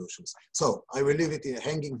deposit-based solutions? So I will leave it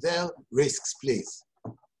hanging there. Risks, please.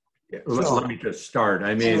 Yeah, let me just start.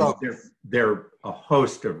 I mean, there are a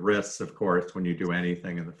host of risks, of course, when you do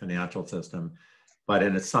anything in the financial system. But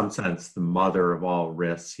in some sense, the mother of all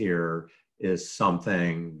risks here is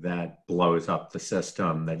something that blows up the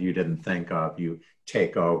system that you didn't think of. You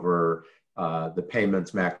take over the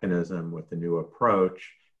payments mechanism with the new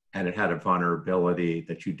approach, and it had a vulnerability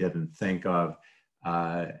that you didn't think of,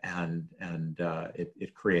 and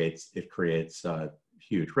it creates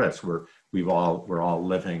huge risks. We're all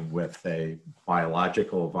living with a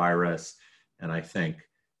biological virus, and I think,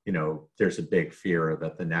 you know, there's a big fear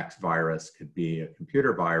that the next virus could be a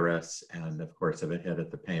computer virus, and of course, if it hit at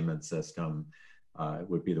the payment system, it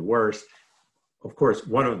would be the worst. Of course,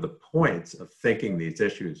 one of the points of thinking these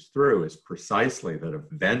issues through is precisely that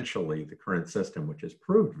eventually the current system, which has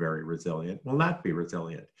proved very resilient, will not be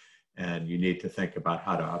resilient. And you need to think about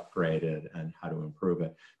how to upgrade it and how to improve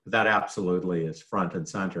it. But that absolutely is front and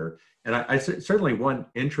center. And I certainly, one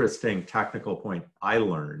interesting technical point I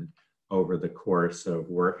learned over the course of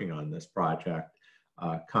working on this project,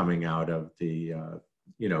 coming out of the,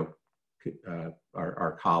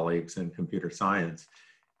 our colleagues in computer science,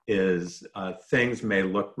 is things may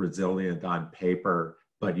look resilient on paper,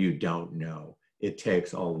 but you don't know. It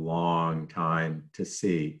takes a long time to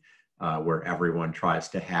see where everyone tries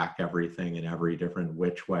to hack everything in every different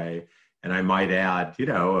which way. And I might add, you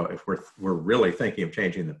know, if we're really thinking of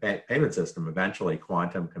changing the payment system, eventually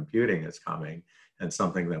quantum computing is coming, and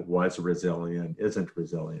something that was resilient isn't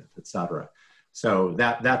resilient, et cetera. So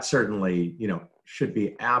that certainly, you know, should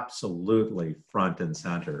be absolutely front and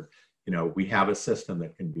center. You know, we have a system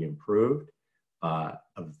that can be improved.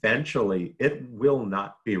 Eventually, it will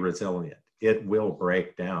not be resilient. It will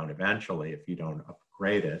break down eventually if you don't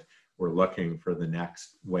upgrade it. We're looking for the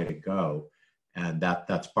next way to go. And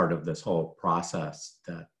that's part of this whole process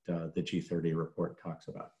that the G30 report talks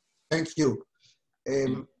about. Thank you.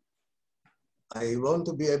 I want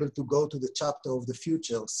to be able to go to the chapter of the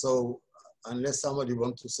future. So unless somebody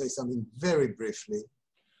wants to say something very briefly.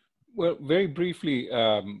 Well, very briefly,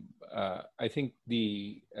 I think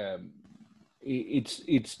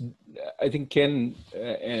I think Ken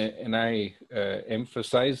and I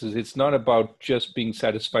emphasizes it's not about just being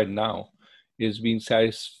satisfied now. It's being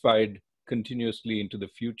satisfied continuously into the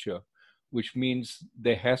future, which means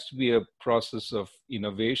there has to be a process of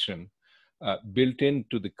innovation built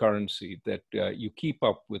into the currency, that you keep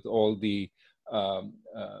up with all the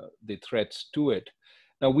threats to it.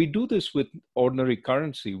 Now, we do this with ordinary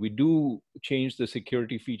currency. We do change the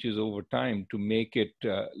security features over time to make it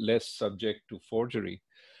less subject to forgery.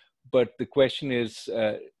 But the question is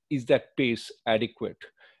that pace adequate?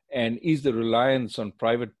 And is the reliance on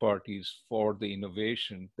private parties for the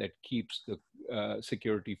innovation that keeps the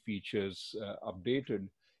security features updated,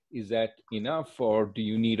 is that enough, or do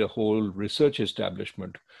you need a whole research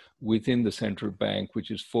establishment within the central bank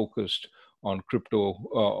which is focused on crypto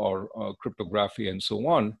or cryptography and so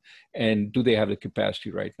on? And do they have the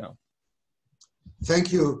capacity right now?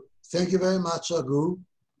 Thank you. Thank you very much, Raghu.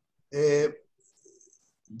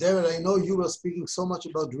 Darrell, I know you were speaking so much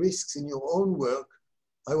about risks in your own work.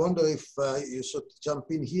 I wonder if you should jump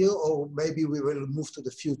in here, or maybe we will move to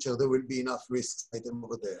the future. There will be enough risks item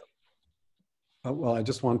over there. Well, I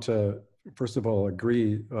just want to, first of all,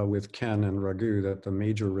 agree with Ken and Raghu that the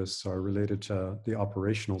major risks are related to the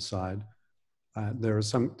operational side. There are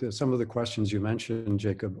some of the questions you mentioned,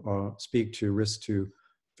 Jacob, speak to risk to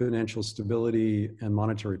financial stability and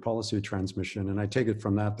monetary policy transmission. And I take it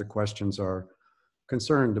from that the questions are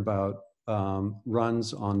concerned about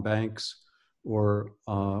runs on banks, or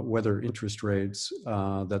whether interest rates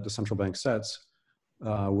that the central bank sets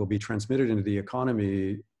will be transmitted into the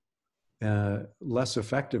economy less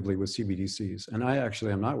effectively with CBDCs. And I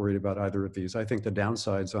actually am not worried about either of these. I think the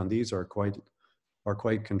downsides on these are quite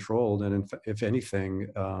controlled. And if anything,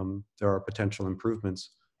 there are potential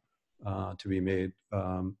improvements to be made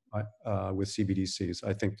with CBDCs.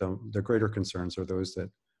 I think the greater concerns are those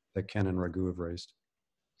that Ken and Raghu have raised.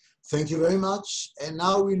 Thank you very much. And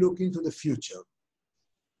now we look into the future.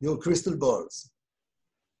 Your crystal balls.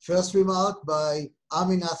 First remark by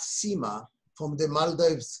Aminath Sima from the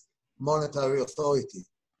Maldives Monetary Authority.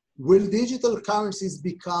 Will digital currencies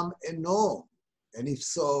become a norm? And if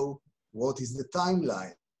so, what is the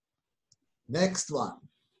timeline? Next one.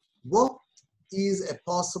 What is a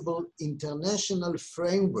possible international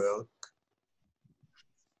framework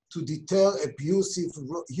to deter abusive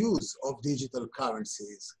use of digital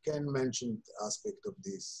currencies? Ken mentioned aspect of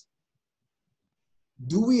this.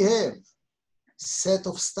 Do we have set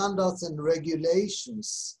of standards and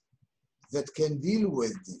regulations that can deal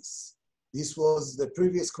with this? This was, the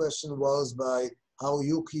previous question was by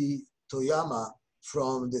Haruyuki Toyama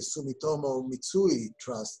from the Sumitomo Mitsui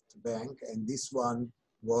Trust Bank, and this one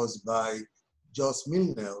was by Jos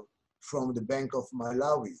Milner from the Bank of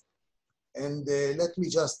Malawi. And let me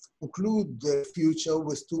just conclude the future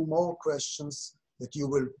with two more questions that you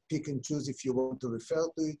will pick and choose if you want to refer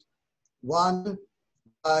to it. One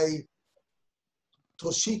by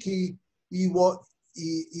Toshiki Iwaokoa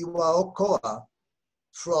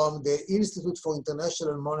from the Institute for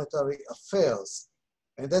International Monetary Affairs.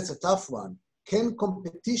 And that's a tough one. Can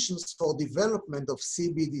competitions for development of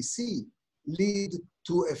CBDC lead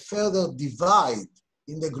to a further divide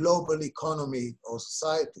in the global economy or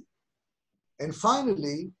society? And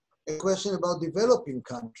finally, a question about developing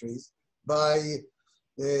countries by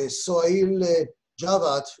Sohail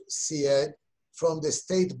Javad Syed from the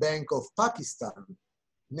State Bank of Pakistan.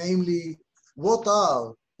 Namely, what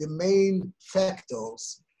are the main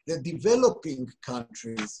factors that developing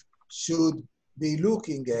countries should be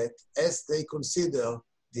looking at as they consider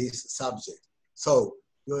this subject? So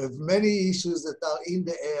you have many issues that are in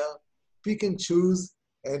the air, pick and choose,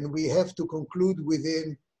 and we have to conclude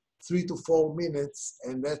within 3 to 4 minutes,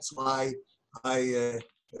 and that's why I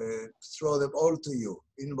throw them all to you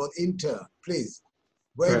in turn. Please,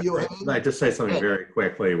 wave your hand. I just say something very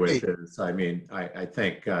quickly, which is, I mean, I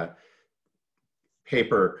think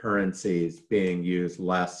paper currencies being used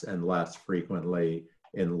less and less frequently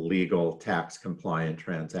in legal tax compliant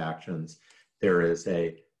transactions. There is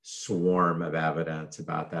a swarm of evidence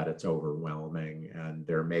about that. It's overwhelming, and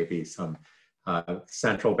there may be some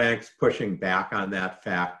central banks pushing back on that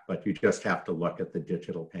fact, but you just have to look at the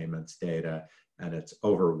digital payments data, and it's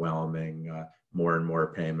overwhelming. More and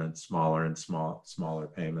more payments, smaller and smaller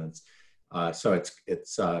payments. So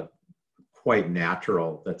it's quite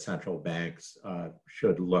natural that central banks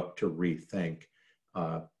should look to rethink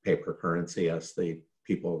paper currency as the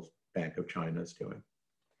People's Bank of China is doing.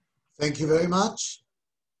 Thank you very much.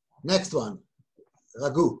 Next one,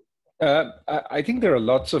 Raghu. I think there are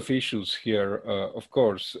lots of issues here, of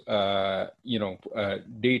course, data,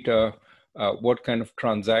 what kind of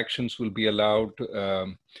transactions will be allowed,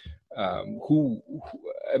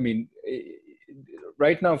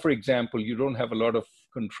 right now, for example, you don't have a lot of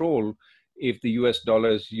control if the US dollar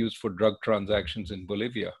is used for drug transactions in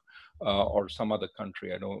Bolivia or some other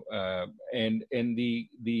country. I know, and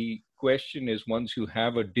the question is, once you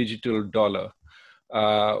have a digital dollar,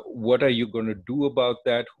 what are you going to do about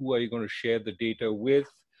that? Who are you going to share the data with?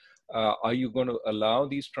 Are you going to allow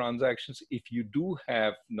these transactions? If you do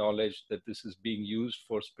have knowledge that this is being used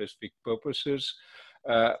for specific purposes,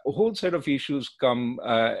 a whole set of issues come,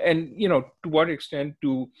 and to what extent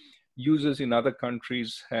do users in other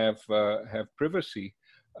countries have privacy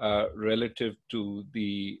relative to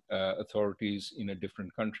the authorities in a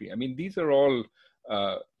different country? I mean, these are all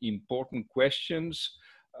important questions.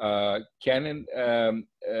 So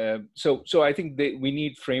I think we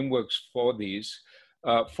need frameworks for these.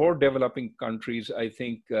 For developing countries, I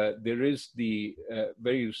think there is the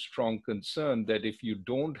very strong concern that if you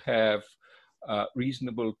don't have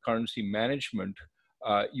reasonable currency management,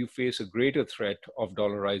 you face a greater threat of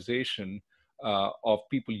dollarization of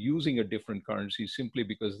people using a different currency simply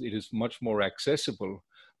because it is much more accessible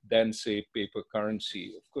than, say, paper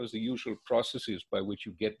currency. Of course, the usual processes by which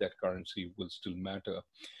you get that currency will still matter.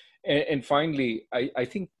 And finally, I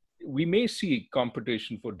think we may see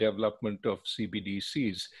competition for development of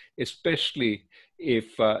CBDCs, especially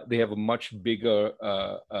if they have a much bigger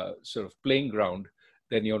sort of playing ground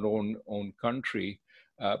than your own country.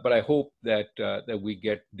 But I hope that we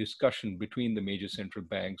get discussion between the major central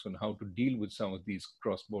banks on how to deal with some of these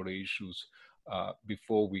cross-border issues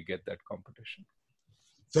before we get that competition.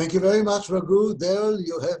 Thank you very much, Raghu. Darrell,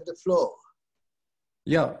 you have the floor.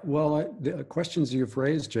 Yeah, well, the questions you've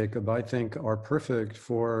raised, Jacob, I think are perfect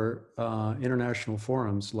for international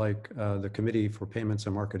forums like the Committee for Payments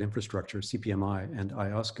and Market Infrastructure, CPMI, and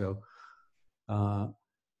IOSCO,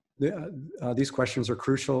 These questions are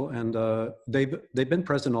crucial, and they've been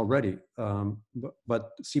present already.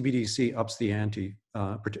 But CBDC ups the ante,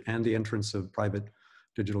 and the entrance of private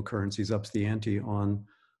digital currencies ups the ante on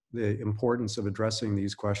the importance of addressing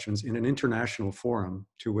these questions in an international forum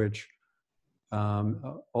to which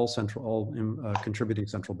all contributing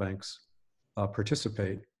central banks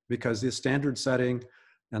participate, because the standard setting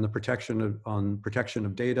and the protection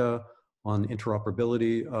of data, on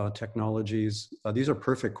interoperability technologies, these are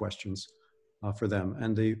perfect questions for them.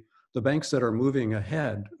 And the banks that are moving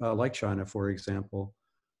ahead, like China, for example,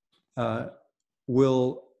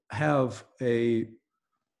 will have a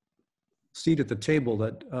seat at the table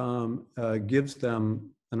that gives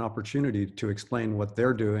them an opportunity to explain what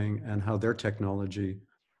they're doing and how their technology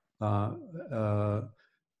can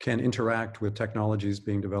interact with technologies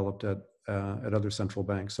being developed at other central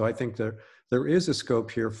banks. So I think there is a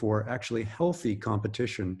scope here for actually healthy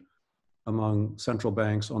competition among central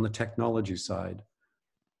banks on the technology side.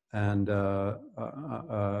 And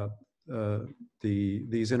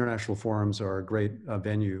these international forums are a great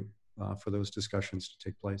venue for those discussions to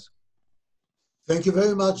take place. Thank you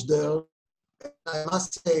very much, Darrell. I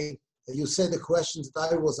must say, you said the questions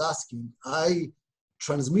that I was asking. I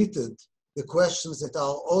transmitted the questions that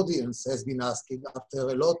our audience has been asking. After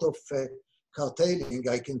a lot of curtailing,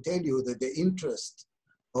 I can tell you that the interest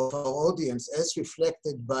of our audience, as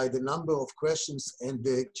reflected by the number of questions and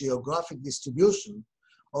the geographic distribution,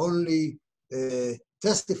 only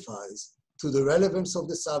testifies to the relevance of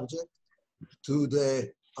the subject, to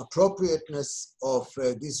the appropriateness of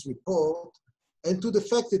this report, and to the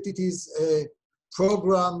fact that it is a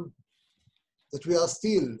program that we are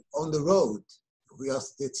still on the road.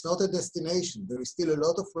 It's not a destination. There is still a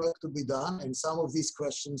lot of work to be done, and some of these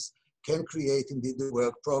questions can create indeed the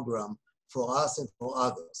work program for us and for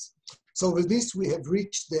others. So with this, we have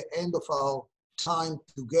reached the end of our time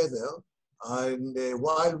together. And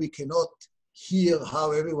while we cannot hear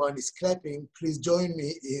how everyone is clapping, please join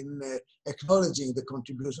me in acknowledging the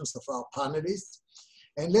contributions of our panelists.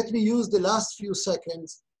 And let me use the last few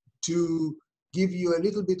seconds to give you a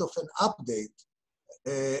little bit of an update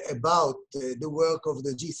about the work of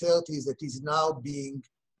the G30s that is now being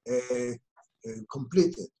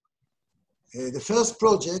completed. The first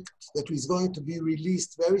project that is going to be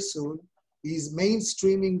released very soon is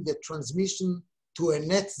mainstreaming the transmission to a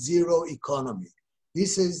net zero economy.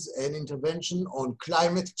 This is an intervention on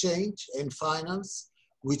climate change and finance,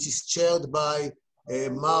 which is chaired by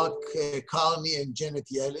Mark Carney and Janet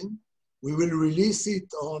Yellen. We will release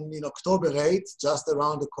it in October 8th, just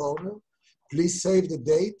around the corner. Please save the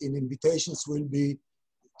date, and invitations will be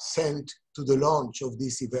sent to the launch of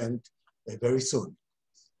this event very soon.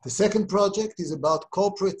 The second project is about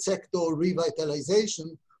corporate sector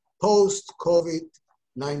revitalization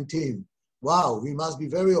post-COVID-19. Wow, we must be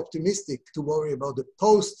very optimistic to worry about the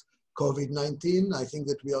post-COVID-19. I think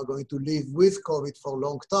that we are going to live with COVID for a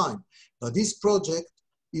long time. But this project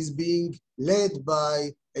is being led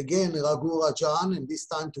by, again, Raghuram Rajan, and this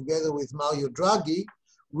time together with Mario Draghi,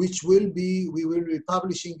 we will be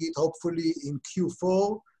publishing it hopefully in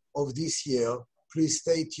Q4 of this year. Please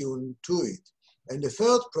stay tuned to it. And the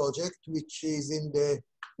third project, which is in the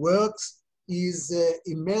works, is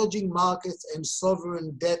emerging markets and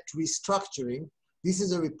sovereign debt restructuring. This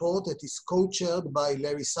is a report that is co-chaired by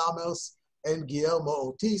Larry Summers and Guillermo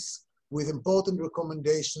Ortiz, with important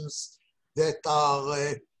recommendations that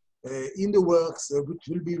are in the works, which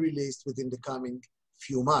will be released within the coming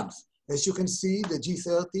few months. As you can see, the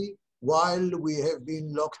G30, while we have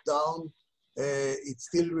been locked down, it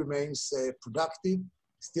still remains productive,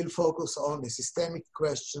 still focused on the systemic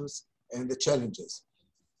questions and the challenges.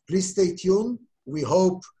 Please stay tuned. We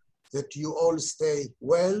hope that you all stay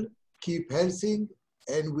well, keep healthy,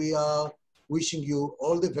 and we are wishing you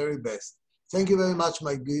all the very best. Thank you very much,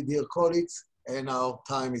 my dear colleagues, and our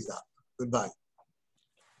time is up. Goodbye.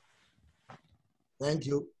 Thank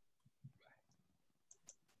you.